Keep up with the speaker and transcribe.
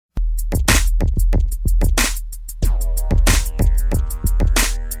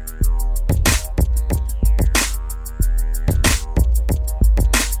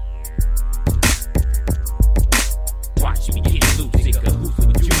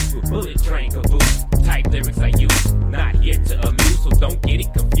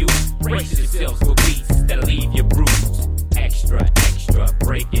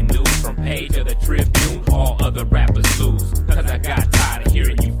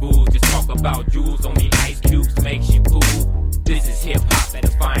about jewels, only ice cubes makes you cool. This is hip-hop at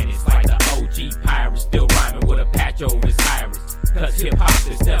its finest, like the OG pirate, still rhyming with a patch over his iris. Cause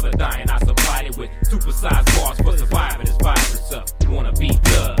hip-hop is never dying, I supplied it with supersized bars for surviving this virus. Wanna be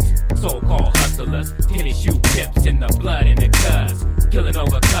thugs, so-called hustlers, tennis shoe pimps in the blood and the cuz, killing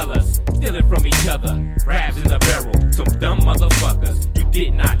over colors, stealing from each other, crabs in the barrel, some dumb motherfuckers. You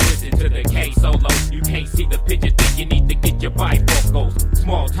did not listen to the K solo, you can't see the picture, think you need to get your bifocals.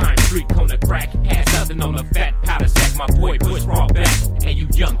 Small time street corner crack, had nothing on the fat powder sack, my boy Bush brought back. And you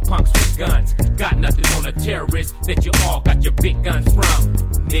young punks with guns, got nothing on the terrorists that you all got your big guns from.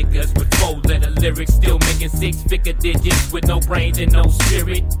 Niggas with 4-letter lyrics, still making 6-figure digits with no brains and no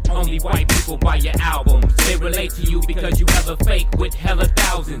spirit. Only white people buy your albums, they relate to you because you hella fake with hella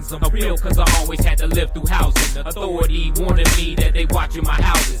thousands. I'm real cause I always had to live through housing. Authority warning me that they watching my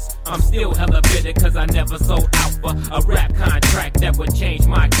houses. I'm still hella bitter cause I never sold out for a rap contract that would change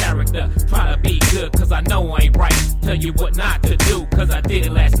my character. Try to be good cause I know I ain't right. Tell you what not to do cause I did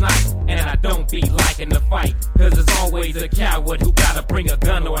it last night. And I don't be liking the fight cause there's always a coward who gotta bring a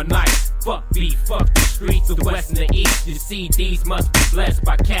gun or a knife. Fuck beef, fuck the streets, the west and the east. Your CDs must be blessed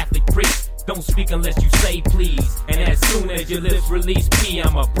by Catholic priests. Don't speak unless you say please. And as soon as your lips release P,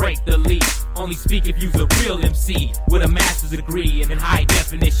 I'ma break the leash. Only speak if you's a real MC with a master's degree in high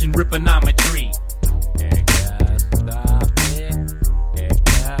definition ripponometry. Yeah, guys, stop it. Yeah,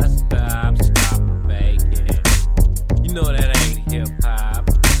 guys, stop faking. You know that ain't hip hop.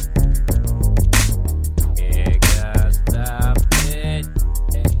 Yeah, guys, stop it.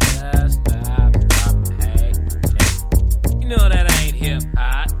 Yeah, guys, stop hating. You know that ain't hip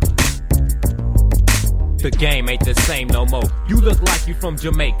hop. The game ain't the same no more. You look like you from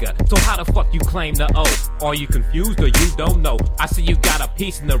Jamaica, so how the fuck you claim the O? Are you confused or you don't know? I see you got a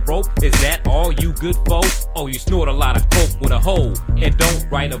piece in the rope, is that all you good folks? Oh, you snort a lot of coke with a hole, and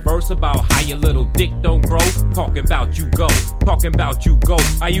don't write a verse about how your little dick don't grow. Talking about you go, talking about you go.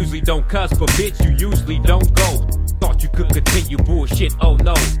 I usually don't cuss, but bitch, you usually don't go. Thought you could continue bullshit, oh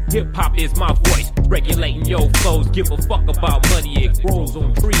no. Hip-hop is my voice, regulating your flows. Give a fuck about money, it grows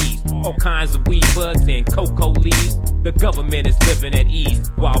on trees. All kinds of weed buds and cocoa leaves. The government is living at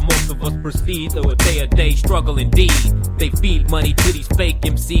ease, while most of us proceed through a day-to-day struggle indeed. They feed money to these fake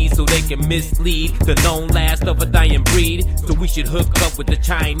MCs so they can mislead the known last of a dying breed. So we should hook up with the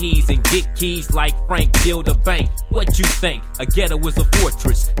Chinese and get keys like Frank Build a Bank. What you think? A ghetto is a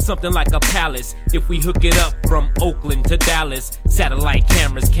fortress, something like a palace. If we hook it up from Oakland to Dallas, satellite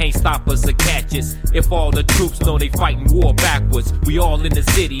cameras can't stop us or catch us. If all the troops know they fighting war backwards, we all in the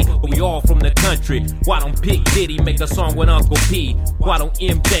city, but we all from the country. Why don't Big Diddy make a song with Uncle P? Why don't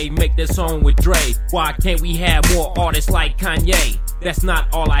MJ make that song with Dre? Why can't we have more artists like Kanye? That's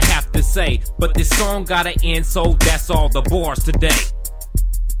not all I have to say, but this song gotta end, so that's all the bars today.